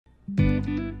Hi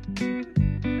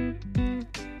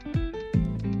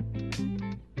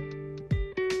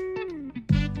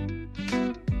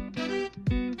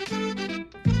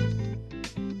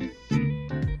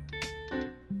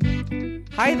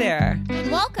there.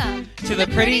 And welcome to the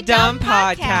Pretty Dumb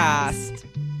Podcast.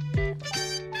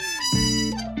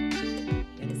 You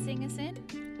gonna sing us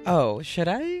in? Oh, should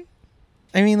I?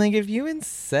 I mean, like, if you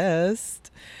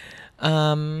insist.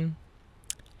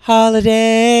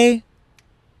 Holiday.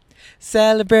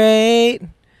 Celebrate.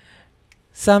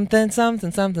 Something,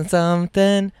 something, something,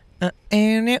 something.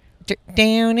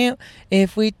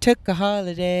 If we took a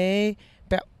holiday.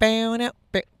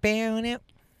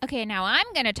 Okay, now I'm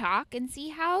gonna talk and see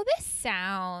how this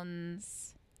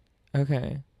sounds.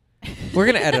 Okay. We're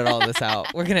going to edit all this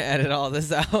out. And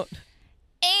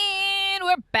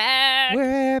we're back.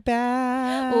 We're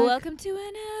back. Welcome to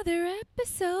another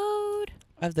episode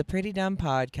Of the Pretty Dumb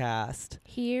Podcast.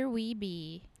 Here we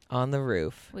be. On the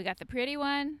roof. We got the pretty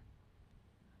one.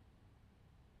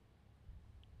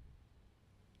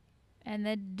 And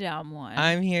the dumb one.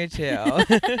 I'm here too.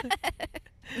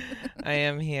 I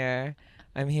am here.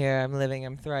 I'm here. I'm living.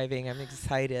 I'm thriving. I'm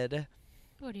excited.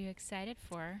 What are you excited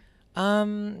for?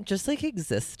 Just like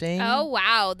existing. Oh,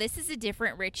 wow. This is a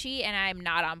different Richie, and I'm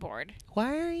not on board.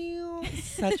 Why are you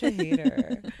such a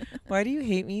hater? Why do you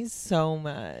hate me so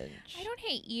much? I don't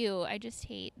hate you. I just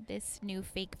hate this new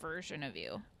fake version of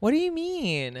you. What do you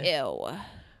mean? Ew.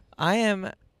 I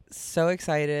am so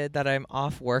excited that I'm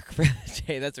off work for the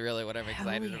day. That's really what I'm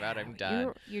excited about. I'm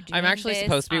done. You're doing I'm actually this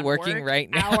supposed to be on working work right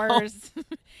now. Hours.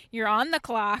 You're on the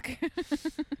clock.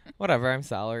 Whatever. I'm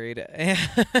salaried.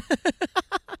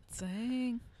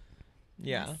 Dang.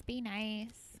 Yeah. Must be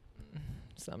nice.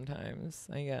 Sometimes,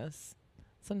 I guess.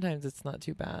 Sometimes it's not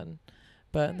too bad.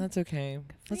 But that's okay.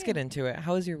 Let's get into it.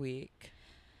 How was your week?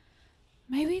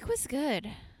 My week was good.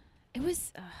 It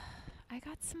was, I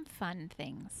got some fun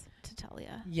things to tell you.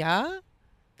 Yeah?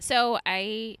 So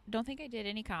I don't think I did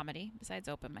any comedy besides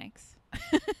open mics.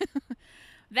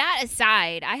 That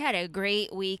aside, I had a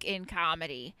great week in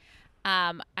comedy.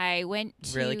 I went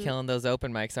to Really killing those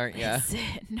open mics, aren't you?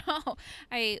 No,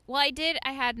 I did.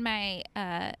 I had my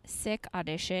sick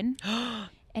audition,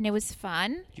 and it was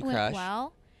fun. Did you It went crush?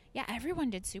 well. Yeah, everyone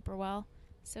did super well.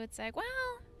 So it's like, well,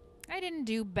 I didn't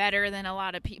do better than a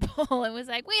lot of people. It was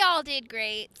like we all did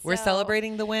great. We're so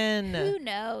celebrating the win. Who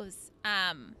knows?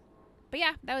 But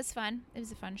yeah, that was fun. It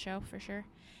was a fun show for sure.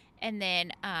 And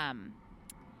then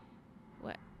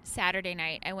Saturday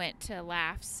night, I went to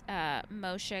Laughs.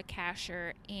 Moshe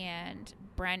Kasher and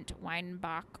Brent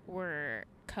Weinbach were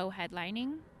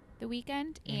co-headlining the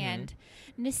weekend. Mm-hmm. And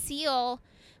Naseel,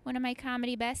 one of my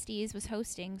comedy besties, was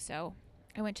hosting. So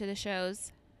I went to the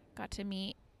shows, got to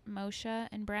meet Moshe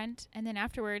and Brent. And then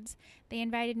afterwards, they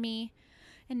invited me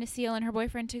and Naseel and her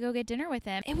boyfriend to go get dinner with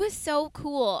them. It was so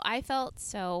cool. I felt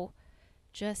so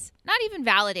just not even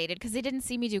validated because they didn't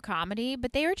see me do comedy,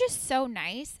 but they were just so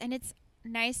nice. And it's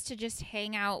nice to just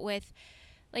hang out with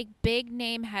like big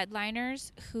name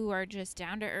headliners who are just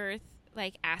down to earth,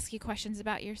 like ask you questions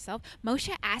about yourself. Moshe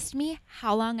asked me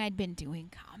how long I'd been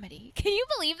doing comedy. Can you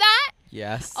believe that?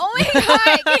 Yes. Oh my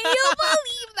God. Can you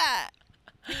believe that?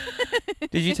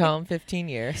 Did you tell him 15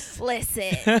 years?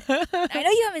 Listen, I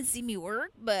know you haven't seen me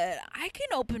work, but I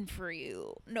can open for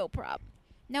you. No problem.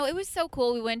 No, it was so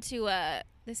cool. We went to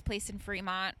this place in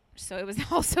Fremont. So it was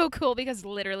also cool because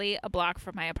literally a block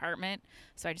from my apartment.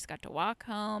 So I just got to walk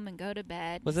home and go to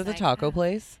bed. Was it the taco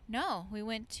place? No, we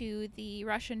went to the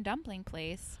Russian dumpling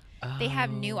place. They have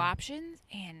new options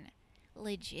and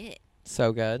legit.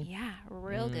 So good. Yeah,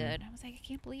 real good. I was like, I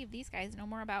can't believe these guys know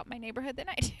more about my neighborhood than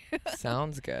I do.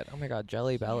 Sounds good. Oh my God,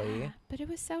 Jelly Belly. Yeah, but it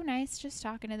was so nice just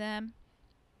talking to them.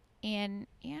 And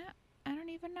yeah, I don't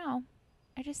even know.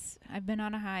 I've been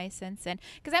on a high since then.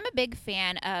 Because I'm a big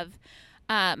fan of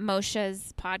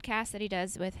Moshe's podcast that he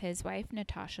does with his wife,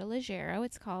 Natasha Leggero.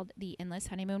 It's called the Endless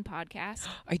Honeymoon Podcast.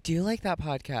 I do like that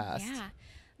podcast. Yeah.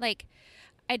 Like,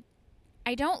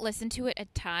 I don't listen to it a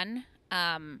ton,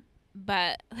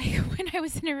 but like when I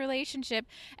was in a relationship,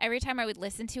 every time I would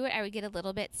listen to it, I would get a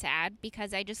little bit sad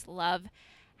because I just love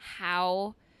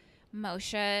how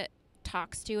Moshe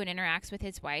talks to and interacts with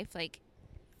his wife. Like,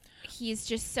 he's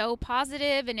just so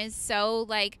positive and is so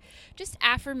like just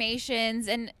affirmations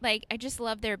and like I just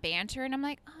love their banter and I'm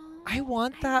like, oh, I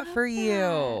want that for that.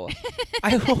 you.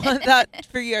 I want that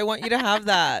for you. I want you to have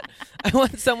that. I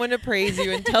want someone to praise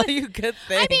you and tell you good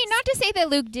things. I mean, not to say that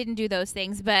Luke didn't do those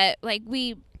things, but like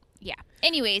yeah.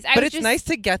 Anyways, but it's nice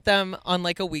to get them on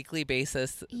like a weekly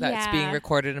basis that's being Yeah.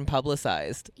 recorded and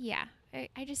publicized. Yeah.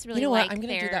 I just really You know like what? I'm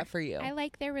going to do that for you. I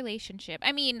like their relationship.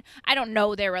 I mean, I don't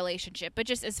know their relationship, but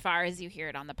just as far as you hear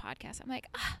it on the podcast, I'm like,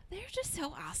 they're just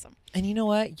so awesome. And you know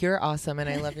what? You're awesome, and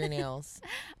I love your nails.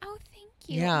 Oh, thank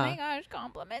you. Yeah. Oh my gosh,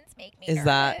 compliments make me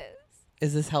nervous.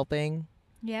 Is this helping?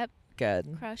 Yep.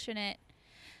 Good. Crushing it.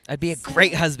 I'd be a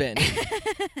great husband.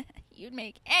 You'd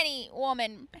make any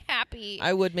woman happy.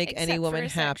 I would make any except woman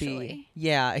for happy. sexually.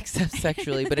 Yeah, except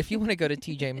sexually. But if you want to go to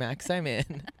TJ Maxx, I'm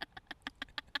in.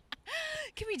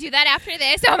 Can we do that after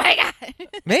this? Oh my God.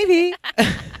 Maybe.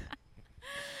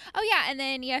 Oh yeah, and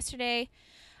then yesterday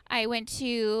I went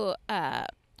to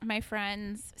my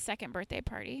friend's second birthday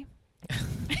party.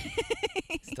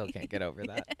 Still can't get over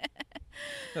that.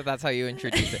 So that's how you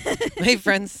introduce it. My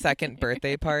friend's second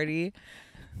birthday party.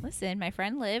 Listen, my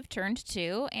friend Liv turned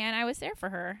 2, and I was there for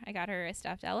her. I got her a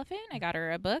stuffed elephant. I got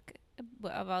her a book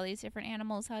of all these different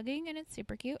animals hugging, and it's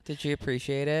super cute. Did she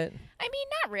appreciate it? I mean,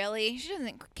 not really. She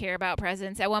doesn't care about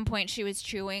presents. At one point, she was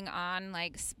chewing on,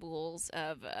 like, spools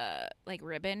of, like,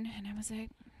 ribbon, and I was like,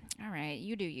 all right,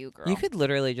 you do you, girl. You could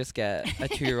literally just get a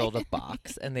 2-year-old a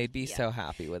box, and they'd be so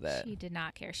happy with it. She did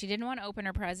not care. She didn't want to open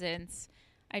her presents.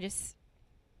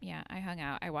 I hung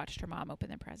out. I watched her mom open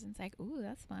the presents. Like, ooh,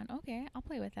 that's fun. Okay, I'll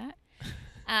play with that.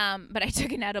 But I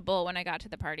took an edible when I got to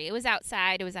the party. It was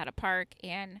outside. It was at a park,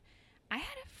 and I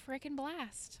had a freaking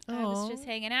blast. I was just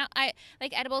hanging out.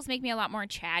 Edibles make me a lot more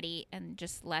chatty and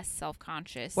just less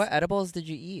self-conscious. What edibles did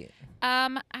you eat?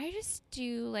 I just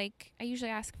do I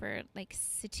usually ask for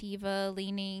sativa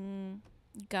leaning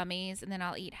gummies, and then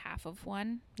I'll eat half of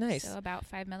one. Nice. So about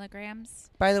 5 milligrams.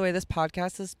 By the way, this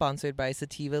podcast is sponsored by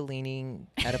Sativa Leaning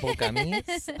Edible Gummies.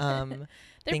 They're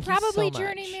thank probably you so much.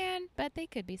 Journeyman, but they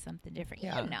could be something different.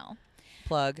 Yeah. You don't know.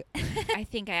 Plug. I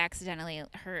think I accidentally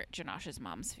hurt Janosh's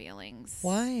mom's feelings.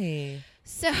 Why?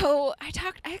 So I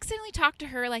accidentally talked to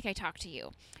her like I talked to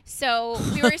you. So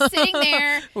we were sitting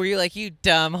there. Were you like, you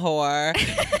dumb whore?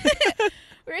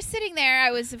 We were sitting there.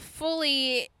 I was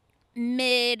fully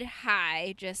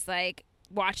mid-high, just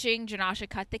watching Janosha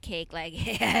cut the cake,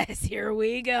 yes, here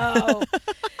we go.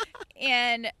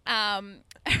 And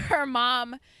her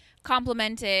mom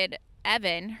complimented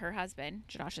Evan, her husband,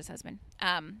 Janosha's husband.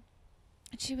 And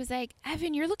she was like,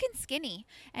 Evan, you're looking skinny.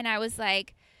 And I was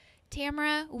like,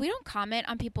 Tamara, we don't comment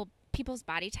on people's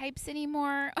body types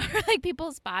anymore, or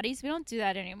people's bodies. We don't do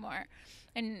that anymore.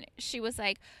 And she was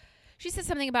like, she said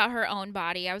something about her own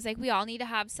body. I was like, we all need to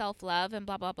have self-love and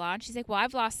blah, blah, blah. And she's like, well,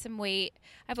 I've lost some weight.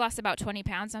 I've lost about 20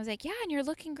 pounds. And I was like, yeah, and you're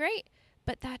looking great.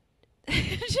 But that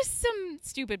just some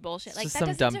stupid bullshit. Just that some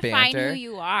doesn't dumb define banter. who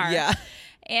you are. Yeah.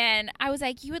 And I was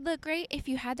like, you would look great if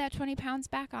you had that 20 pounds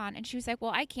back on. And she was like, well,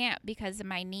 I can't because of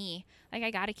my knee. I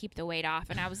got to keep the weight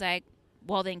off. And I was like,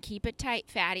 well, then keep it tight,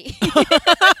 fatty.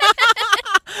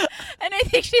 And I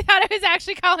think she thought I was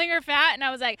actually calling her fat. And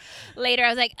I was like, later, I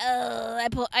was like,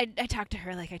 oh, I talked to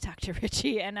her like I talked to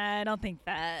Richie. And I don't think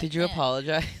that. Did you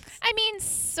apologize? I mean,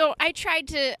 so I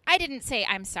didn't say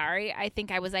I'm sorry. I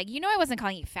think I was like, I wasn't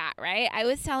calling you fat, right? I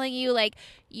was telling you,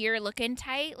 you're looking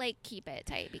tight, keep it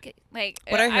tight. Because,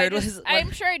 what I heard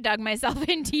I'm sure I dug myself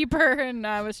in deeper, and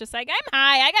I was just like, I'm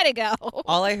high, I gotta go.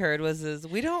 All I heard was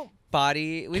we don't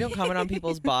comment on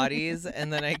people's bodies,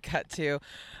 and then I cut to,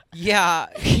 yeah,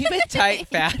 keep it tight,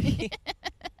 fatty.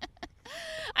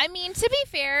 I mean, to be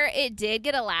fair, it did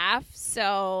get a laugh,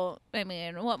 so, I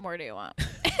mean, what more do you want?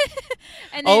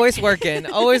 And then, always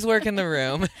working the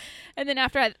room. And then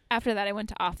after that, I went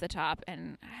to Off the Top,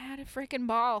 and I had a freaking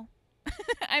ball.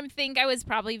 I think I was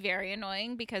probably very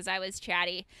annoying because I was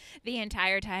chatty the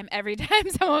entire time. Every time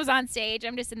someone was on stage,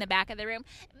 I'm just in the back of the room.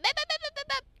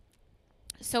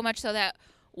 So much so that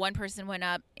one person went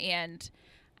up, and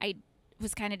I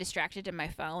was kind of distracted in my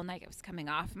phone, it was coming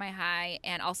off my high,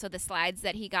 and also the slides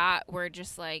that he got were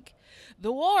just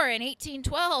the war in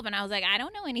 1812, and I was like, I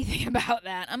don't know anything about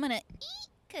that. I'm gonna eat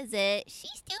because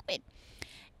she's stupid.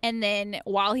 And then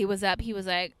while he was up, he was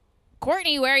like,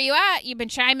 Courtney, where are you at? You've been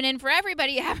chiming in for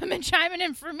everybody. You haven't been chiming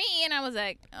in for me. And I was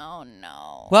like, oh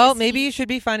no. Well, maybe you should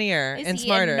be funnier and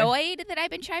smarter. Is he annoyed that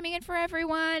I've been chiming in for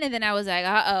everyone? And then I was like,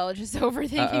 just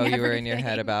overthinking everything. You were in your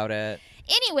head about it.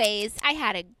 Anyways, I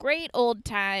had a great old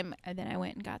time. And then I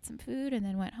went and got some food, and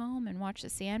then went home and watched The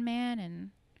Sandman, and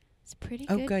it's a pretty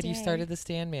good. Oh, good. Day. You started The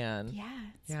Sandman. Yeah,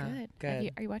 it's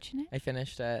good. Are you watching it? I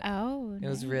finished it. Oh, it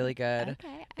was really good.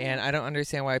 Okay. And I don't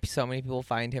understand why so many people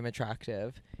find him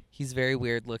attractive. He's very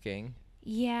weird looking.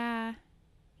 Yeah,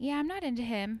 I'm not into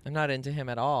him. I'm not into him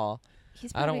at all.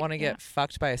 I don't want to get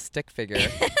fucked by a stick figure.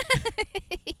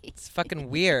 It's fucking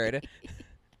weird.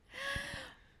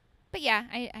 But yeah,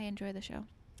 I enjoy the show.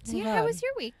 So Oh, how was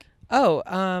your week?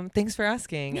 Oh, thanks for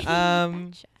asking.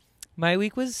 Gotcha. My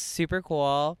week was super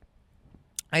cool.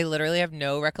 I literally have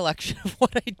no recollection of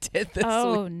what I did this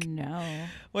week. No.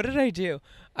 What did I do?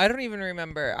 I don't even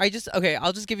remember. I'll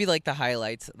just give you like the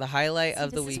highlights. The highlight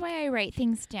of the week. This is why I write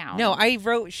things down. No, I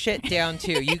wrote shit down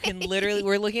too. You can literally,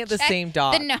 we're looking at the Check same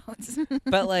doc. the notes.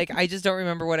 But like, I just don't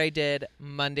remember what I did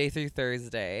Monday through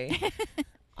Thursday.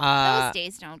 Those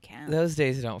days don't count. Those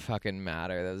days don't fucking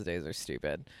matter. Those days are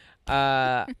stupid.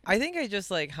 I think I just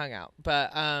like hung out.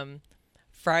 But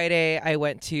Friday I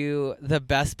went to the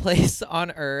best place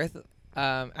on earth.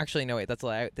 Actually, no, wait, that's a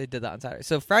lie. They did that on Saturday.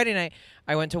 So Friday night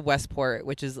I went to Westport,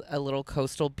 which is a little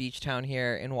coastal beach town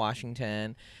here in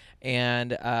Washington.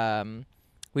 And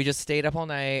we just stayed up all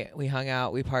night. We hung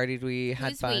out. We partied. We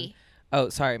had fun. We? Oh,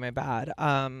 sorry, my bad.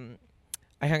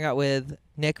 I hung out with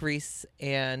Nick Reese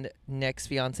and Nick's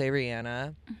fiance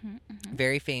Rihanna,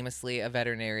 very famously a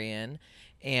veterinarian,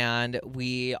 and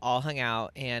we all hung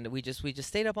out and we just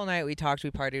stayed up all night. We talked, we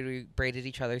partied, we braided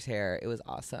each other's hair. It was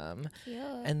awesome. Cute.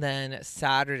 And then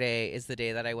Saturday is the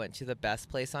day that I went to the best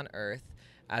place on earth,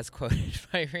 as quoted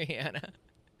by Rihanna.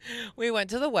 We went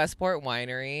to the Westport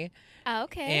Winery. Oh,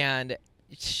 okay. And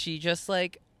she just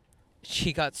like.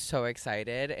 She got so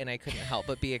excited and I couldn't help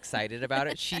but be excited about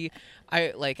it.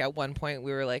 At one point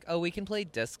we were like, oh, we can play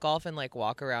disc golf and like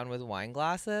walk around with wine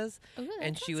glasses. Ooh,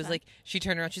 and she was fun. like, she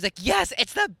turned around. She's like, yes,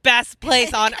 it's the best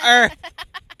place on earth.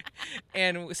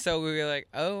 And so we were like,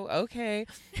 oh, okay.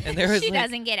 And there was she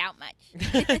doesn't get out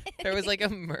much. there was like a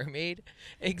mermaid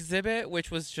exhibit, which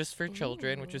was just for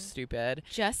children, which was stupid.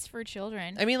 Just for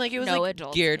children. I mean, like it was No like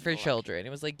adults geared can for go children.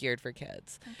 It was like geared for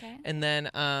kids. Okay. And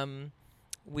then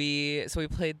we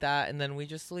played that, and then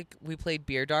we played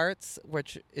beer darts,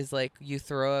 which is like you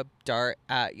throw a dart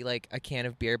at like a can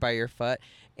of beer by your foot,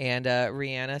 and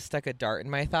Rihanna stuck a dart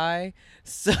in my thigh.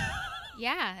 So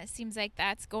yeah, it seems like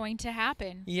that's going to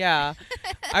happen. yeah,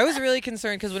 I was really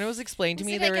concerned because when it was explained to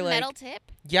me, they like were a like, metal tip?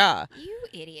 Yeah, You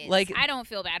idiots! Like, I don't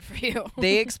feel bad for you.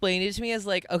 they explained it to me as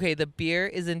like, okay, the beer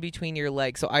is in between your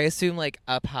legs, so I assume like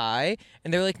up high,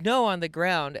 and they're like, no, on the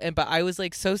ground, but I was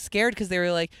like so scared because they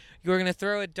were like, you were gonna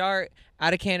throw a dart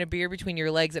at a can of beer between your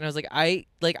legs, and I was like,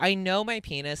 I know my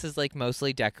penis is like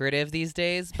mostly decorative these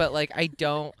days, but like I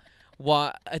don't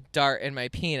want a dart in my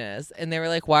penis. And they were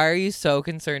like, why are you so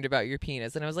concerned about your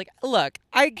penis? And I was like, look,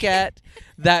 I get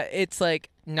that it's like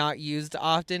not used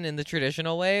often in the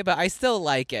traditional way, but I still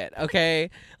like it, okay?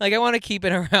 Like I want to keep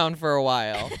it around for a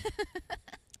while.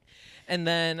 And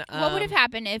then what would have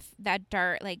happened if that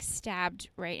dart like stabbed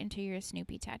right into your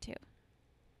Snoopy tattoo?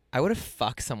 I would have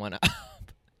fucked someone up.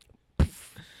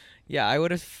 Yeah, I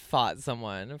would have fought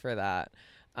someone for that.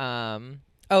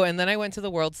 Oh, and then I went to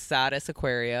the world's saddest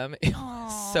aquarium. It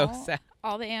was so sad.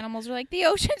 All the animals were like, the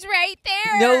ocean's right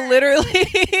there. No, literally.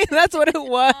 That's what it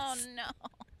was. Oh, no.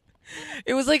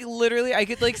 It was like literally I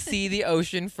could like see the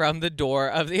ocean from the door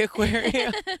of the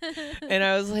aquarium. And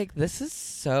I was like, this is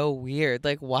so weird.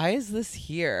 Like, why is this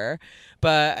here?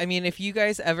 But I mean, if you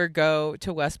guys ever go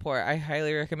to Westport, I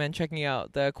highly recommend checking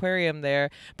out the aquarium there.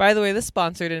 By the way, this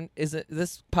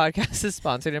podcast is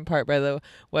sponsored in part by the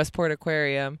Westport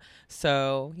Aquarium.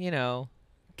 So, you know,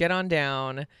 get on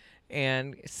down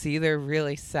and see their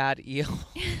really sad eel.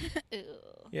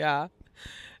 Yeah.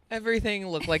 Everything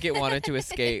looked like it wanted to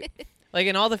escape. Like,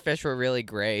 and all the fish were really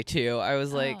gray, too. I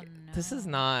was like, this is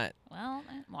not... Well,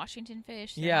 Washington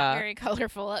fish. Yeah. Not very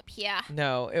colorful up here.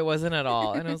 No, it wasn't at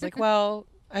all. And I was like, well,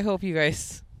 I hope you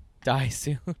guys die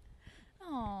soon.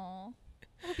 Oh.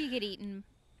 I hope you get eaten.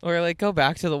 Or, like, go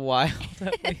back to the wild.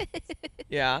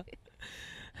 Yeah.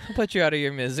 I'll put you out of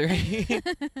your misery.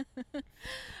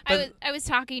 I was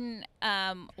talking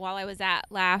while I was at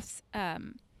Laughs.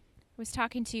 Was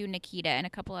talking to Nikita and a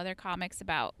couple other comics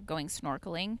about going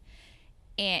snorkeling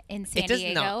in San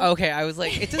Diego. Not. Okay, I was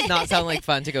like, it does not sound like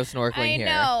fun to go snorkeling here.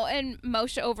 I know. And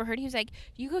Moshe overheard. He was like,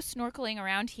 you go snorkeling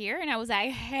around here? And I was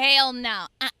like, hell no.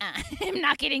 I'm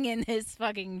not getting in this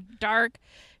fucking dark,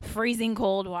 freezing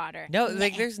cold water. No,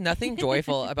 like there's nothing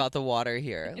joyful about the water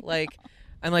here. Like,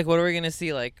 I'm like, what are we going to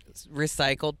see? Like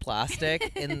recycled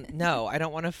plastic? And no, I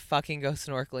don't want to fucking go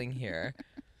snorkeling here.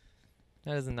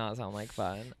 That does not sound like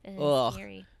fun. Ugh,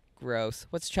 scary. Gross.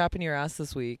 What's chapping your ass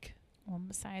this week? Well,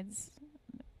 besides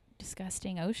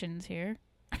disgusting oceans here,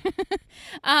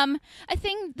 a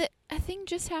thing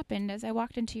just happened as I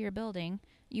walked into your building.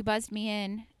 You buzzed me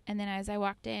in, and then as I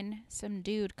walked in, some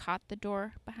dude caught the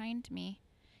door behind me.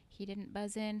 He didn't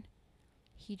buzz in.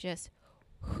 He just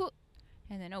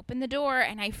and then opened the door,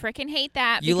 and I frickin' hate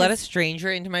that. You let a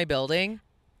stranger into my building?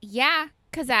 Yeah,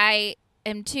 because I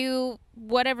am too,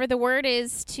 whatever the word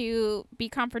is, to be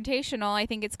confrontational. I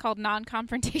think it's called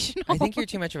non-confrontational. I think you're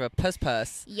too much of a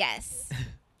puss. Yes.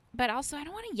 but also I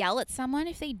don't want to yell at someone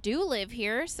if they do live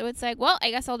here. So it's like, well,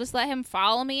 I guess I'll just let him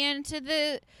follow me into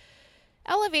the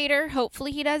elevator.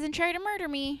 Hopefully he doesn't try to murder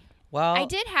me. Well, I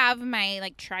did have my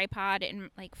like tripod and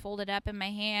like folded up in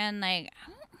my hand. Like, I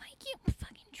don't like you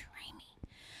fucking try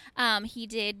me. He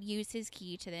did use his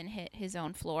key to then hit his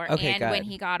own floor. Okay, and good. when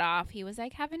he got off, he was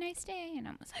like, "Have a nice day." And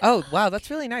I was like, oh, wow, that's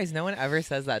really nice. No one ever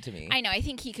says that to me. I know. I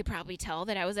think he could probably tell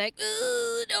that I was like,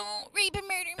 "Ooh, don't rape and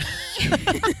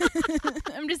murder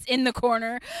me." I'm just in the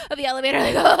corner of the elevator,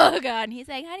 like, oh god. And he's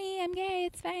like, "Honey, I'm gay.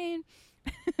 It's fine."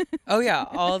 Oh, yeah,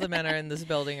 all the men are in this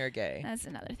building are gay. That's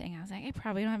another thing. I was like, I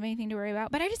probably don't have anything to worry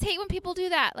about. But I just hate when people do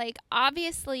that. Like,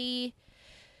 obviously,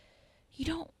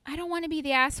 I don't want to be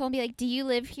the asshole and be like, "Do you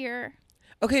live here?"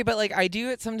 Okay, but like I do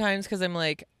it sometimes because I'm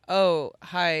like, oh,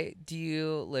 hi, do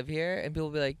you live here? And people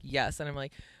will be like, yes. And I'm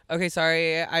like, okay,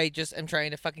 sorry, I just am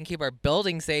trying to fucking keep our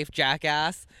building safe,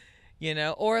 jackass. You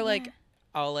know? Or like, Yeah.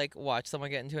 I'll like watch someone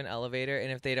get into an elevator,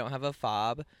 and if they don't have a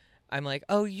fob, I'm like,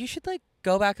 oh, you should like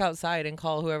go back outside and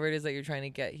call whoever it is that you're trying to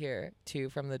get here to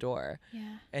from the door.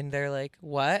 Yeah. And they're like,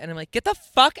 what? And I'm like, get the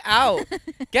fuck out.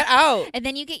 Get out. And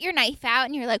then you get your knife out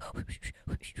and you're like,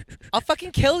 I'll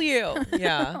fucking kill you.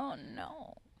 Yeah. oh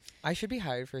no. I should be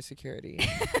hired for security.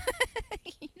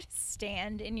 You just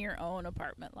stand in your own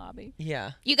apartment lobby.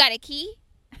 Yeah. You got a key?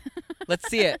 Let's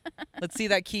see it. Let's see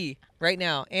that key right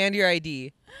now and your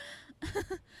ID.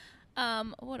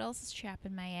 What else is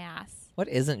chapping my ass? What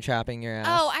isn't trapping your ass?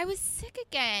 Oh, I was sick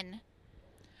again.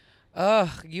 Ugh,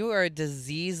 you are a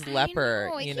diseased leper.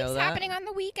 I know. It You keeps know that? happening on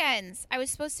the weekends. I was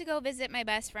supposed to go visit my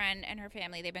best friend and her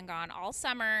family. They've been gone all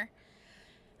summer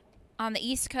on the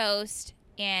East Coast,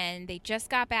 and they just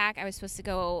got back. I was supposed to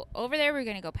go over there. We were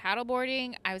going to go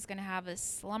paddleboarding. I was going to have a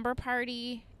slumber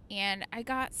party, and I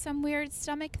got some weird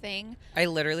stomach thing. I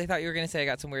literally thought you were going to say I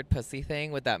got some weird pussy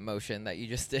thing with that motion that you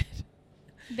just did.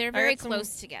 They're I very got some-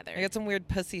 close together. I got some weird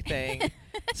pussy thing.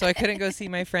 So I couldn't go see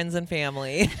my friends and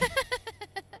family.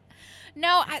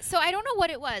 No, so I don't know what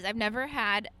it was. I've never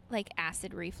had like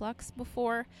acid reflux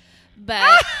before,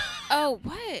 but oh,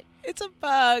 what? It's a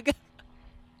bug.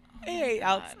 Oh my Hey,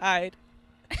 God. outside.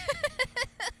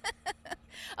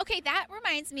 Okay, that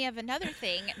reminds me of another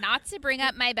thing. Not to bring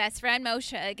up my best friend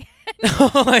Moshe again.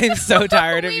 Oh, I'm so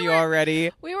tired of We you were-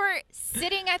 already. We were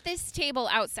sitting at this table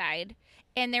outside,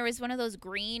 and there was one of those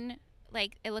green,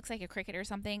 like it looks like a cricket or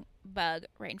something, bug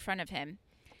right in front of him,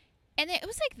 and it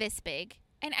was like this big.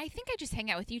 And I think I just hang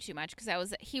out with you too much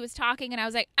because he was talking, and I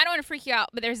was like, I don't want to freak you out,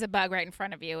 but there's a bug right in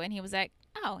front of you, and he was like,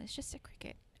 oh, it's just a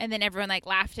cricket. And then everyone like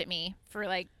laughed at me for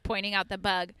like pointing out the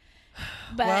bug.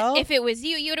 But Well- if it was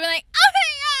you, you would have been like, oh my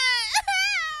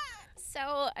god.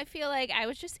 So I feel like I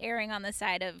was just erring on the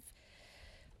side of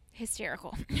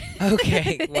hysterical.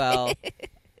 Okay, well,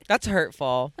 that's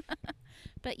hurtful.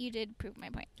 But you did prove my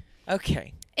point.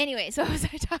 Okay. Anyway, so what was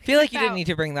I talking I feel like you didn't about? need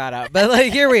to bring that up, but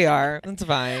like here we are. It's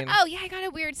fine. Oh, yeah, I got a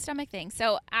weird stomach thing.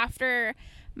 So after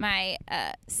my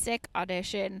sick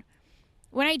audition,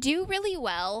 when I do really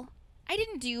well, I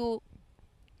didn't do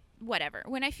whatever.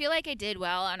 When I feel like I did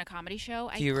well on a comedy show,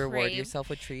 Do you reward crave- yourself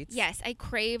with treats? Yes, I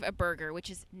crave a burger,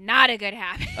 which is not a good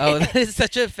habit. Oh, that is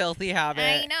such a filthy habit.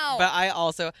 I know. But I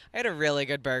had a really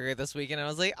good burger this week, and I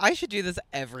was like, I should do this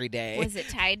every day. Was it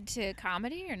tied to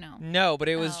comedy or no? No, but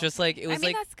it was Oh, just like it was I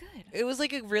mean, like that's good. it was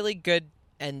like a really good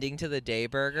ending to the day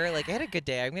burger. Like I had a good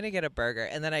day. I'm gonna get a burger,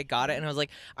 and then I got it, and I was like,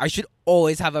 I should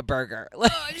always have a burger.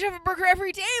 Like, Oh, I should have a burger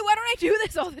every day. Why don't I do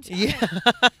this all the time?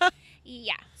 yeah.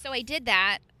 Yeah. So I did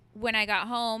that when I got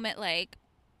home at like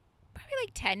probably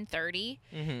like 10:30.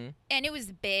 hmm And it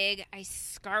was big. I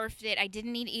scarfed it. I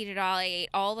didn't need to eat it all. I ate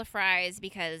all the fries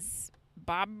because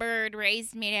Bob Bird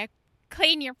raised me to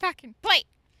clean your fucking plate.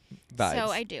 Vibes.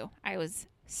 So I do. I was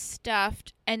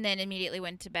stuffed and then immediately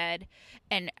went to bed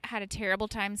and had a terrible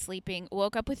time sleeping.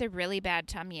 Woke up with a really bad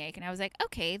tummy ache. And I was like,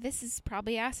 okay, this is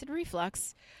probably acid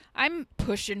reflux. I'm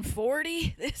pushing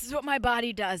 40. This is what my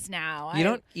body does now. You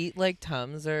don't eat like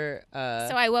Tums or So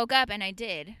I woke up and I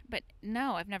did. But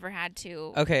no, I've never had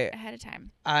to okay. ahead of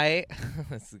time.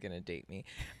 This is gonna date me.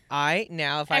 I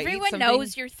now if I eat Everyone something,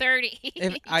 knows you're 30.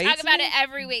 If You I eat talk about it something-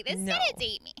 every week. This No. didn't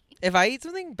date me. if I eat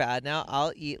something bad now,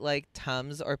 I'll eat like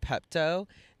Tums or Pepto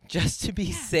just to be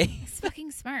Yeah. safe. It's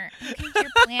fucking smart. I think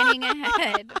you're planning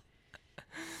ahead.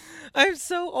 I'm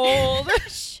so old.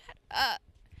 Shut up.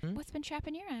 Hmm? What's been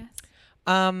chapping your ass?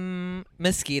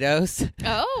 Mosquitoes.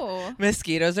 Oh.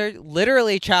 Mosquitoes are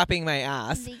literally chopping my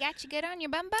ass. They got you good on your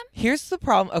bum bum? Here's the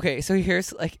problem. Okay, so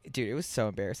here's like, dude, it was so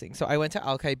embarrassing. So I went to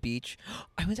Alki Beach.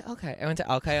 I went to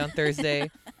Alki on Thursday,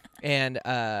 and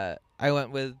I I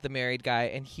went with the married guy,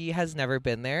 and he has never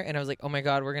been there. And I was like, oh my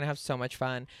God, we're going to have so much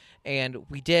fun. And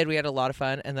we did. We had a lot of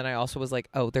fun. And then I also was like,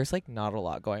 oh, there's like not a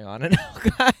lot going on in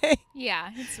Alki.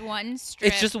 Yeah, it's one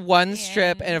strip. It's just one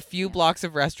strip and a few blocks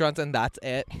of restaurants, and that's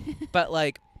it. But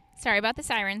like, sorry about the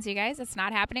sirens, you guys. It's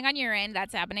not happening on your end.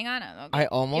 That's happening on us. Okay? I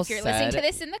almost If you're said, listening to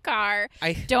this in the car,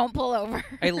 don't pull over.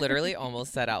 I literally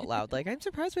almost said out loud, like, I'm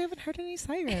surprised we haven't heard any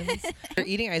sirens. We're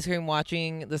eating ice cream,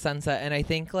 watching the sunset, and I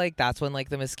think like that's when like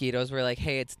the mosquitoes were like,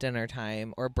 hey, it's dinner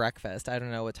time or breakfast. I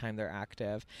don't know what time they're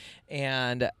active.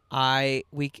 And I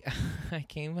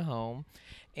came home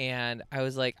and I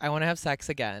was like, I want to have sex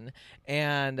again.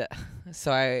 And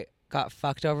so I got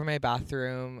fucked over my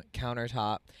bathroom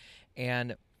countertop,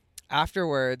 and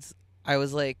afterwards, I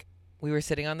was like, we were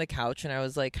sitting on the couch, and I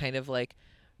was like, kind of like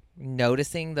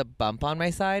noticing the bump on my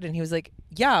side, and he was like,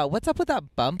 yeah, what's up with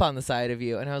that bump on the side of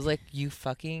you? And I was like, you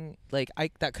fucking, like,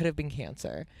 that could have been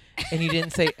cancer. And you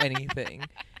didn't say anything.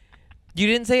 You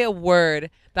didn't say a word.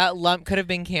 That lump could have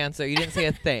been cancer. You didn't say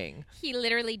a thing. He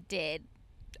literally did.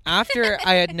 After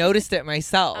I had noticed it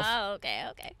myself. Oh,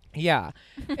 okay. Yeah.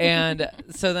 And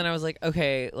so then I was like,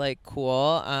 okay, like,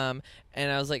 cool.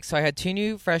 And I was like, so I had 2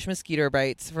 new fresh mosquito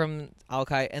bites from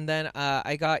Alki, and then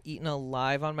I got eaten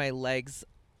alive on my legs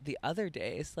the other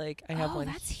day. So, like, I have one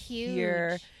that's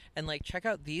here. huge. And like, check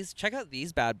out these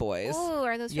bad boys. Oh,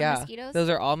 are those from Yeah, mosquitoes? those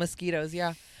are all mosquitoes.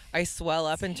 Yeah, I swell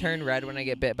up and turn red when I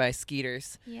get bit by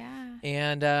skeeters. Yeah.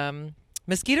 And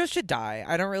mosquitoes should die.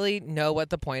 I don't really know what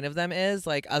the point of them is,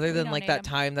 like, other than like that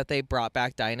time that they brought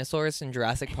back dinosaurs in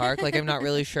Jurassic Park. Like, I'm not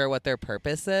really sure what their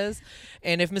purpose is.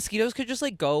 And if mosquitoes could just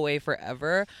like go away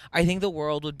forever, I think the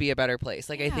world would be a better place.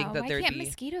 Like, I think that why there'd can't be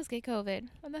mosquitoes get COVID?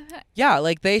 What the heck? yeah,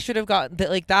 like they should have got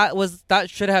like that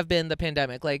should have been the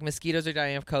pandemic. Like, mosquitoes are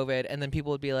dying of COVID, and then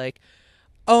people would be like,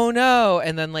 oh no,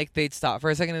 and then like they'd stop for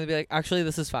a second and they'd be like, actually,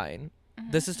 this is fine.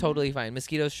 This is totally fine.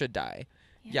 Mosquitoes should die.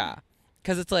 Yeah,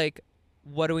 because it's like,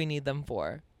 what do we need them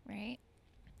for? Right.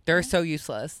 They're so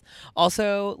useless.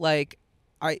 Also, like,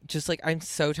 I'm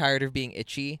so tired of being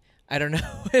itchy. I don't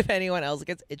know if anyone else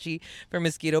gets itchy from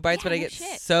mosquito bites, but I get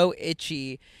so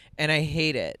itchy and I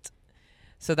hate it.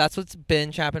 So that's what's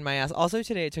been chapping my ass. Also,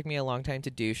 today it took me a long time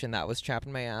to douche, and that was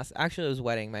chapping my ass. Actually, it was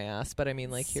wetting my ass, but I mean,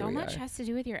 like, here we are. So much has to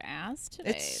do with your ass today.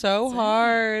 It's so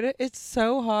hard. It's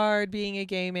so hard being a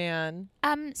gay man.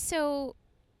 So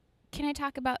can I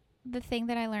talk about the thing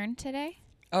that I learned today?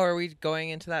 Oh, are we going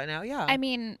into that now? Yeah. I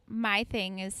mean, my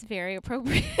thing is very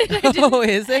appropriate. Oh,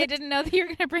 is it? I didn't know that you were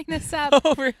going to bring this up.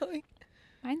 Oh, really?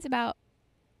 Mine's about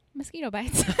mosquito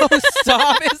bites. Oh,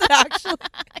 stop. Is it actually?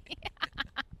 Yeah.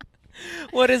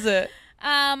 What is it?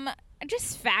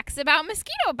 Just facts about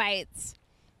mosquito bites.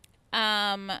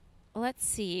 Let's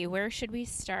see. Where should we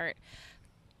start?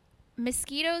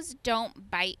 Mosquitoes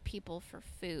don't bite people for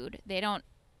food. They don't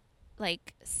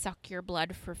like suck your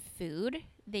blood for food.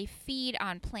 They feed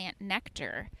on plant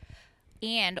nectar,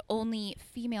 and only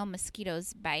female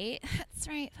mosquitoes bite. That's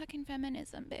right, fucking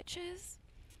feminism, bitches.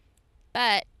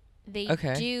 But they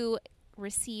do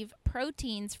receive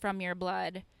proteins from your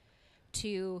blood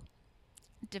to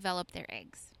develop their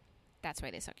eggs. That's why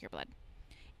they suck your blood.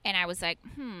 And I was like,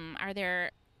 are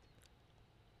there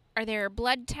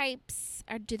blood types,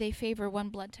 or do they favor one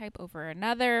blood type over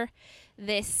another?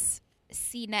 This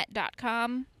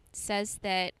CNET.com says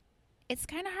that it's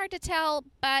kind of hard to tell,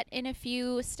 but in a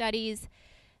few studies,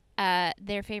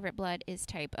 their favorite blood is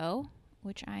type O,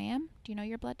 which I am. Do you know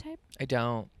your blood type? I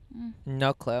don't.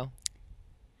 No clue.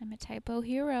 I'm a type O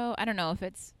hero. I don't know if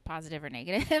it's positive or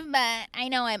negative, but I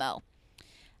know I'm O.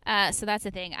 So that's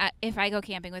the thing. If I go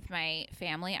camping with my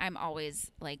family, I'm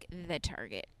always like the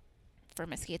target for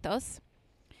mosquitoes.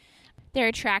 They're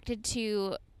attracted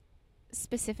to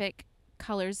specific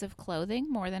colors of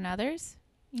clothing more than others.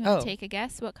 You want to take a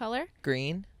guess? What color?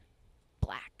 Green.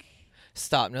 Black.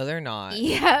 Stop. No, they're not.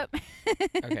 Yep.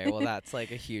 Okay, well, that's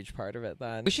like a huge part of it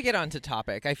then. We should get on to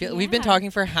topic. I feel we've been talking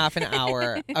for half an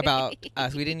hour about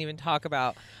us. We didn't even talk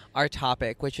about our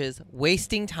topic, which is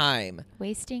wasting time.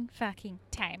 Wasting fucking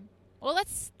time. Well,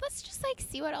 let's just like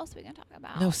see what else we can talk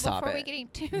about. No, stop before it.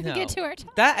 we get to our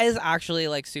topic. That is actually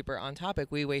like super on topic.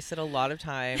 We wasted a lot of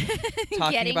time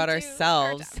talking about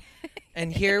ourselves.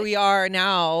 And here we are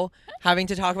now having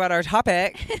to talk about our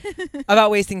topic about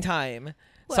wasting time.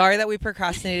 What? Sorry that we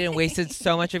procrastinated and wasted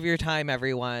so much of your time,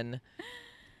 everyone.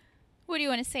 What do you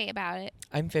want to say about it?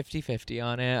 I'm 50-50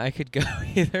 on it. I could go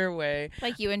either way.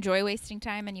 Like, you enjoy wasting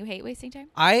time and you hate wasting time?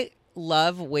 I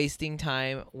love wasting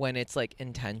time when it's like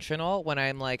intentional, when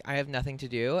I'm like, I have nothing to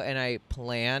do and I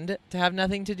planned to have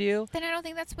nothing to do. Then I don't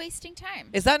think that's wasting time.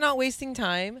 Is that not wasting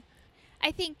time?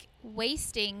 I think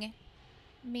wasting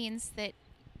means that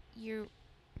you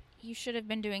you should have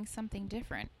been doing something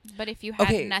different. But if you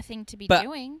had nothing to be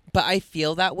doing. But I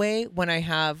feel that way when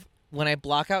I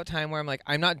block out time where I'm like,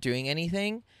 I'm not doing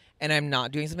anything and I'm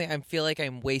not doing something. I feel like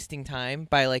I'm wasting time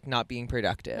by like not being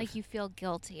productive. Like you feel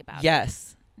guilty about it.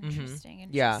 Yes. Interesting.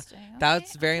 Yeah. Okay,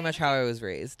 That's very much how I was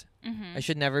raised. Mm-hmm. I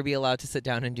should never be allowed to sit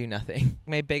down and do nothing.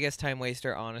 My biggest time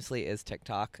waster, honestly, is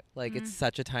TikTok. Like, it's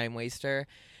such a time waster.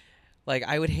 Like,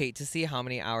 I would hate to see how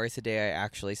many hours a day I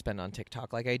actually spend on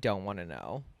TikTok. Like, I don't want to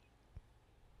know.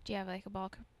 Do you have like a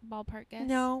ballpark guess?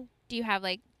 No. Do you have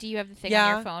the thing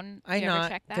on your phone? I'm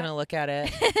not going to look at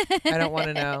it. I don't want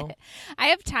to know. I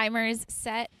have timers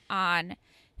set on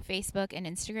Facebook and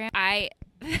Instagram.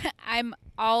 I'm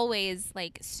always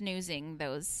like snoozing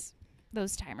those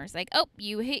timers. Like, oh,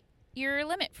 you hit your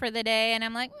limit for the day, and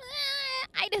I'm like,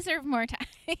 I deserve more time.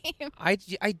 I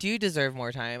do deserve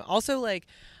more time. Also, like,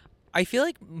 I feel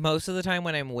like most of the time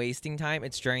when I'm wasting time,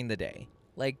 it's during the day.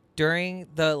 Like, during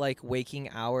the, like, waking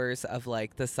hours of,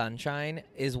 like, the sunshine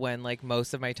is when, like,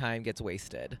 most of my time gets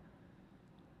wasted.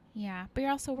 Yeah, but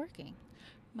you're also working.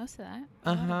 Most of that.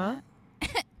 Uh-huh.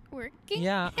 Working?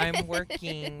 Yeah, I'm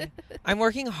working. I'm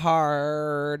working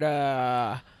hard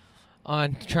on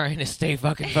trying to stay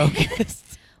fucking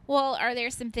focused. Well, are there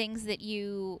some things that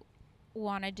you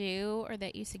want to do or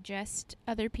that you suggest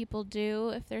other people do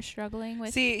if they're struggling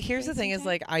with? See, here's the thing is,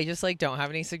 like, I just, like, don't have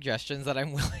any suggestions that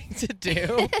I'm willing to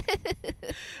do.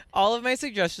 All of my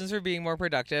suggestions for being more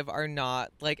productive are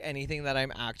not, like, anything that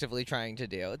I'm actively trying to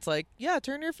do. It's like, yeah,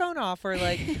 turn your phone off or,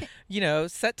 like, you know,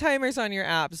 set timers on your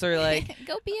apps or, like...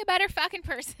 Go be a better fucking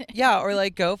person. Yeah, or,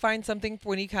 like, go find something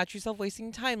when you catch yourself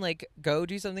wasting time. Like, go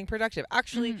do something productive.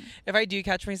 Actually, if I do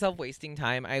catch myself wasting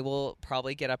time, I will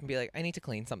probably get up and be like, I need to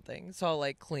clean something. So I'll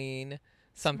like clean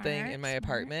something in my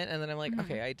apartment and then I'm like,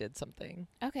 okay, I did something.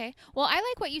 Okay. Well, I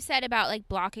like what you said about like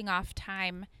blocking off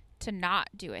time to not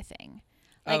do a thing.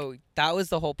 Like, that was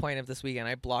the whole point of this weekend.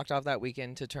 I blocked off that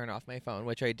weekend to turn off my phone,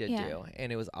 which I did do,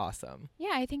 and it was awesome.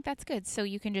 Yeah, I think that's good. So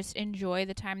you can just enjoy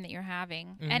the time that you're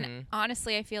having. And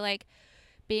honestly, I feel like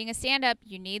being a stand-up,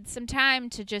 you need some time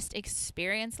to just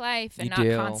experience life and not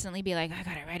constantly be like, I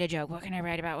gotta write a joke. What can I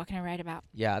write about? What can I write about?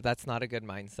 Yeah, that's not a good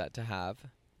mindset to have.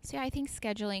 So yeah, I think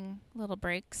scheduling little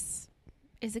breaks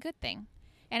is a good thing.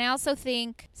 And I also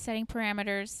think setting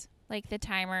parameters, like the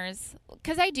timers,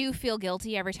 because I do feel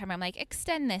guilty every time I'm like,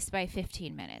 extend this by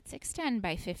 15 minutes, extend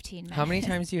by 15 minutes. How many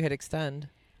times do you hit extend?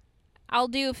 I'll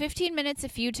do 15 minutes a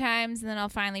few times, and then I'll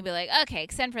finally be like, okay,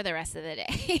 extend for the rest of the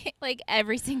day. Like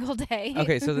every single day.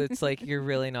 Okay, so it's like you're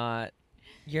not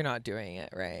doing it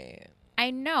right.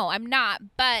 I know, I'm not,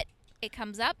 but it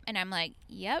comes up, and I'm like,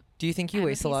 yep. Do you think you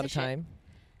waste a lot of time?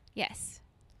 Yes.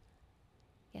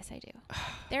 Yes, I do.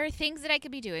 There are things that I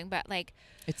could be doing, but like...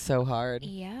 It's so hard.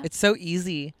 Yeah. It's so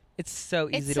easy. It's so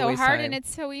easy to waste time. It's so hard and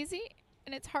it's so easy.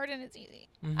 And it's hard and it's easy.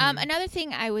 Another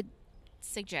thing I would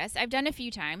suggest, I've done a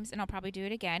few times, and I'll probably do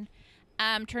it again,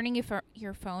 turning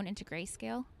your phone into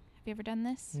grayscale. Have you ever done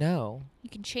this? No. You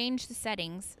can change the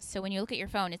settings, so when you look at your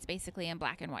phone, it's basically in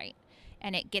black and white.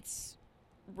 And it gets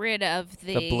rid of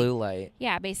the blue light.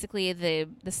 Yeah, basically the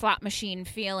slot machine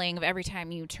feeling of every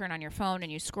time you turn on your phone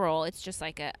and you scroll. It's just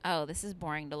like this is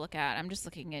boring to look at. I'm just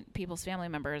looking at people's family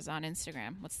members on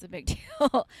Instagram. What's the big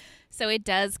deal? So it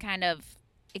does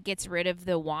it gets rid of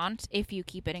the want if you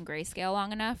keep it in grayscale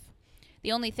long enough.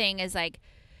 The only thing is like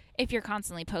if you're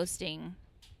constantly posting,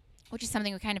 which is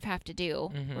something we kind of have to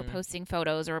do. We're posting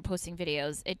photos or we're posting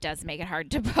videos. It does make it hard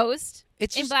to post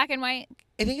in black and white.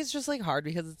 I think it's just like hard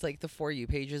because it's like the For You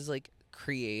page is like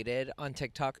created on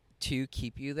TikTok to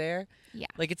keep you there. Yeah.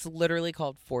 Like it's literally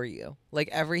called For You. Like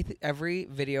every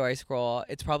video I scroll,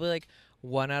 it's probably like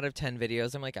 1 out of 10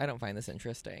 videos. I'm like, I don't find this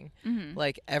interesting.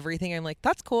 Like everything I'm like,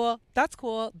 that's cool. That's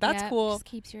cool. That's cool. Just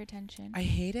keeps your attention. I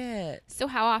hate it. So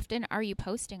how often are you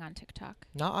posting on TikTok?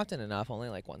 Not often enough. Only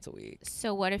like once a week.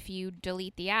 So what if you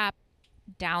delete the app,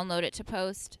 download it to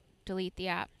post, delete the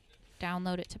app,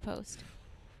 download it to post?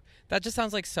 That just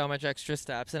sounds like so much extra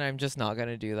steps, and I'm just not going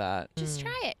to do that. Just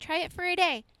try it. Try it for a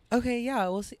day. Okay, yeah,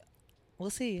 we'll see. We'll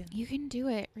see. You can do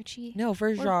it, Richie. No,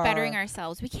 for sure. We're bettering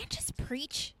ourselves. We can't just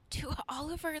preach to all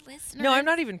of our listeners. No, I'm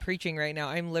not even preaching right now.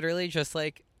 I'm literally just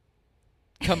like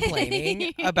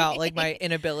complaining about like my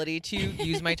inability to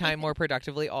use my time more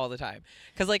productively all the time.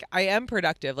 Because like I am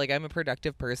productive. Like I'm a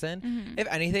productive person. If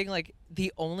anything, like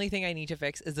the only thing I need to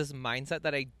fix is this mindset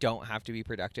that I don't have to be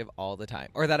productive all the time,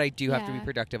 or that I do have to be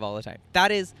productive all the time.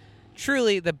 That is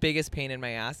truly the biggest pain in my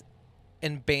ass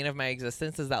and bane of my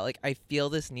existence, is that like I feel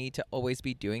this need to always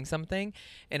be doing something,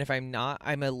 and if I'm not,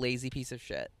 I'm a lazy piece of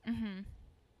shit. All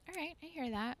right, I hear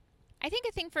that. I think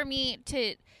a thing for me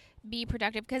to be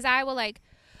productive, because I will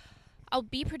I'll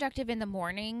be productive in the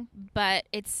morning, but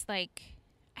it's like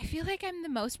I feel like I'm the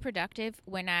most productive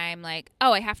when I'm like,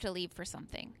 oh, I have to leave for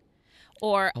something.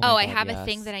 Or, Oh my I God, have yes. a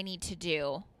thing that I need to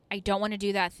do. I don't want to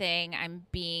do that thing. I'm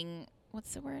being,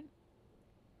 what's the word?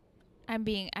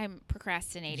 I'm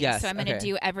procrastinating. Yes, So I'm going to okay.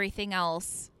 do everything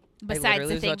else I besides literally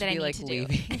the was thing about to that I be, need like, to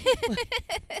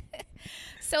leaving. do.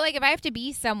 So, like, if I have to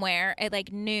be somewhere at,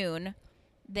 like, noon,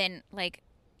 then, like,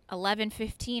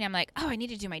 11:15, I'm like, oh, I need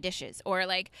to do my dishes. Or,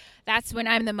 like, that's when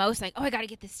I'm the most like, oh, I got to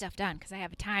get this stuff done because I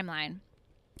have a timeline.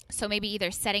 So maybe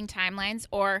either setting timelines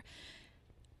or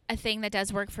a thing that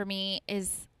does work for me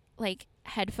is like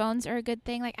headphones are a good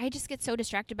thing. Like I just get so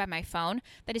distracted by my phone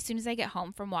that as soon as I get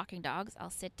home from walking dogs, I'll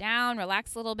sit down,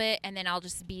 relax a little bit, and then I'll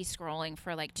just be scrolling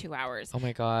for like 2 hours. Oh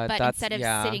my God. But that's, instead of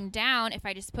yeah. sitting down, if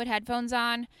I just put headphones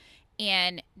on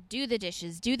and do the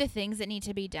dishes, do the things that need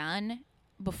to be done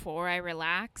before I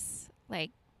relax,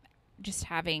 like just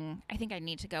having, I think I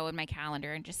need to go in my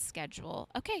calendar and just schedule,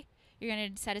 okay, you're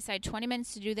going to set aside 20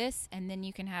 minutes to do this, and then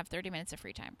you can have 30 minutes of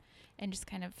free time. And just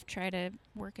kind of try to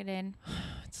work it in.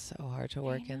 It's so hard to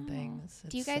work in things.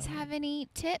 Do you guys have any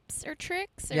tips or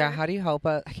tricks? Or Yeah, how do you help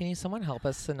us? Can someone help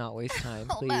us to not waste time,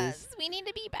 help please? us. We need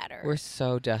to be better. We're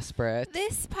so desperate.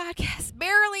 This podcast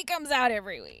barely comes out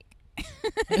every week.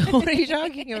 What are you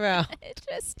talking about? It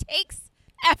just takes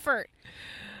effort.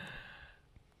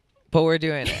 But we're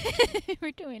doing it.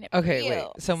 We're doing it. Okay, for you. wait.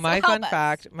 So my help fun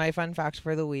us. fact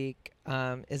for the week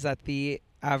is that the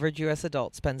average U.S.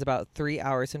 adult spends about 3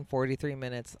 hours and 43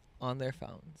 minutes on their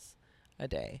phones a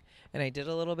day. And I did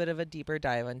a little bit of a deeper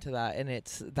dive into that, and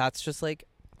that's just like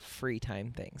free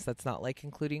time things. That's not like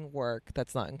including work.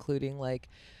 That's not including like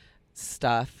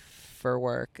stuff for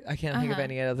work. I can't think of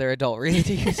any other adult reason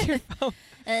to use your phone.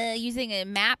 Using a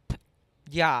map.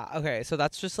 Yeah. Okay. So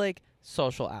that's just like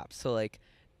social apps. So like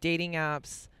dating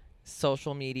apps,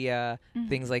 social media,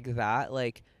 things like that.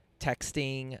 Like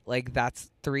texting, like that's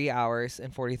 3 hours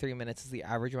and 43 minutes is the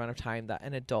average amount of time that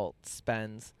an adult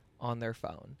spends on their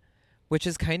phone, which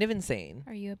is kind of insane.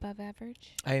 Are you above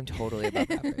average? I am totally above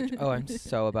average. Oh, I'm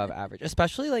so above average,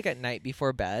 especially like at night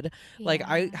before bed. Like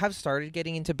I have started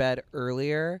getting into bed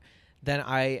earlier than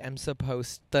I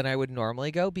would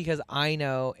normally go, because I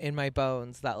know in my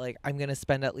bones that like I'm going to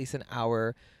spend at least an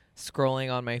hour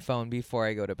scrolling on my phone before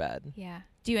I go to bed. Yeah.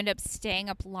 Do you end up staying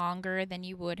up longer than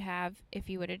you would have if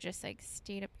you would have just like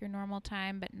stayed up your normal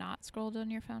time but not scrolled on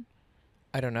your phone?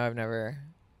 I don't know. I've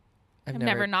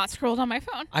never not scrolled on my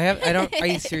phone.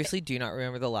 I seriously do not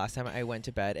remember the last time I went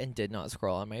to bed and did not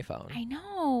scroll on my phone. I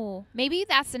know. Maybe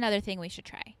that's another thing we should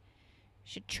try.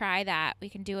 Should try that. We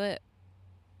can do it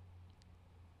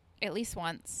at least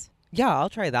once. Yeah, I'll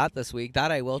try that this week.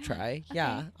 That I will try. Okay.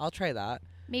 Yeah, I'll try that.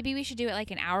 Maybe we should do it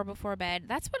like an hour before bed.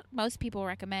 That's what most people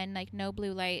recommend, like no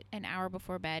blue light an hour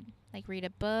before bed. Like read a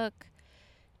book,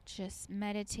 just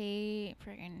meditate,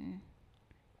 friggin'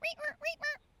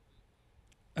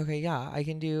 Okay, yeah,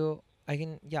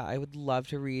 I would love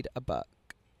to read a book.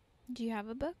 Do you have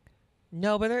a book?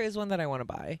 No, but there is one that I want to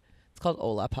buy. It's called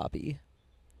Ola Poppy.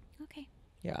 Okay.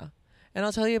 Yeah. And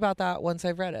I'll tell you about that once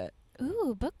I've read it.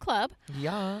 Ooh, book club.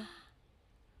 Yeah.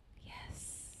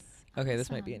 Yes. Okay,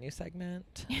 this might be a Awesome. new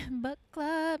segment. Book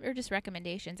club or just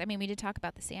recommendations. I mean, we did talk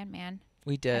about The Sandman.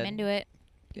 We did. I'm into it.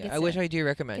 Yeah, Gets I wish a- I do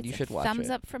recommend. You Gets should a watch thumbs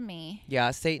it. up from me.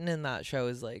 Yeah, Satan in that show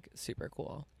is like super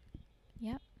cool.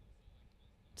 Yep.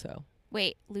 So,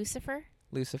 Wait, Lucifer?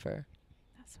 Lucifer.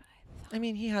 That's what I thought. I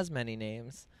mean, he has many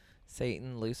names.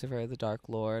 Satan, Lucifer, the Dark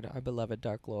Lord, our beloved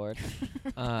Dark Lord.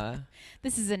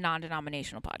 This is a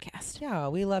non-denominational podcast. Yeah,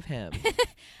 we love him.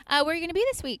 Where are you going to be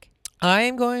this week? I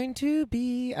am going to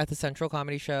be at the Central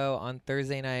Comedy Show on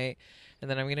Thursday night, and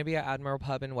then I'm going to be at Admiral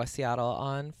Pub in West Seattle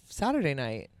on Saturday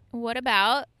night. What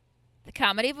about the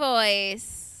Comedy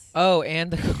Voice? Oh,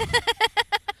 and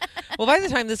well, by the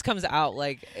time this comes out,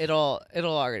 like it'll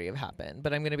already have happened.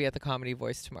 But I'm going to be at the Comedy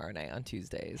Voice tomorrow night on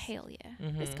Tuesdays. Hell yeah.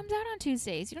 Mhm. This comes out on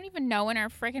Tuesdays. You don't even know when our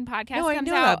freaking podcast No, I comes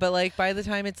know out. that, but like by the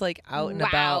time it's like out and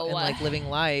about and Wow. like living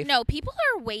life. No, people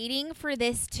are waiting for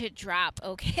this to drop,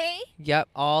 okay? Yep,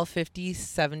 all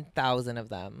 57,000 of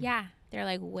them. Yeah. They're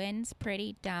like, when's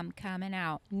Pretty Dumb coming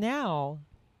out? Now.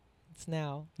 It's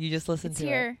now. You just listen It's to it.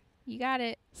 here. You got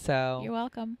it. So You're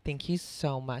welcome. thank you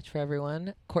so much for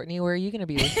everyone. Courtney, where are you going to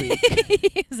be this week?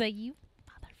 He was like, you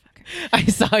motherfucker. I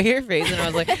saw your face and I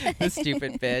was like, this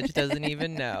stupid bitch doesn't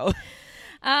even know.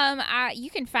 You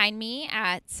can find me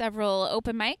at several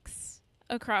open mics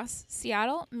across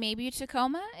Seattle, maybe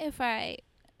Tacoma if I'm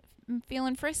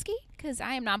feeling frisky, because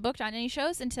I am not booked on any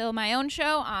shows until my own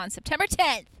show on September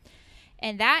 10th.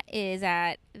 And that is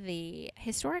at the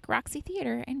historic Roxy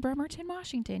Theater in Bremerton,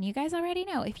 Washington. You guys already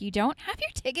know. If you don't have your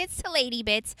tickets to Lady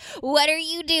Bits, what are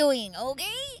you doing, okay?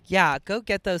 Yeah, go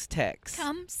get those ticks.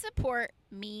 Come support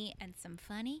me and some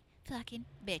funny fucking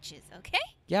bitches, okay?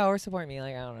 Yeah, or support me.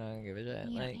 Like, I don't know. I don't give a shit.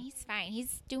 Yeah, Like, he's fine.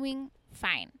 He's doing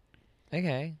fine.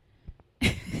 okay.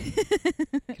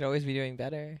 Could always be doing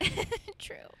better.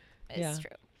 True. It's Yeah.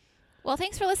 true. Well,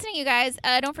 thanks for listening, you guys.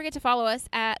 Don't forget to follow us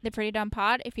at The Pretty Dumb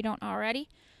Pod if you don't already.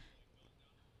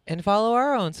 And follow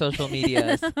our own social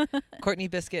medias. Courtney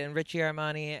Biscuit and Richie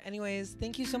Armani. Anyways,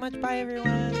 thank you so much. Bye,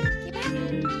 everyone. Okay,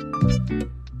 bye.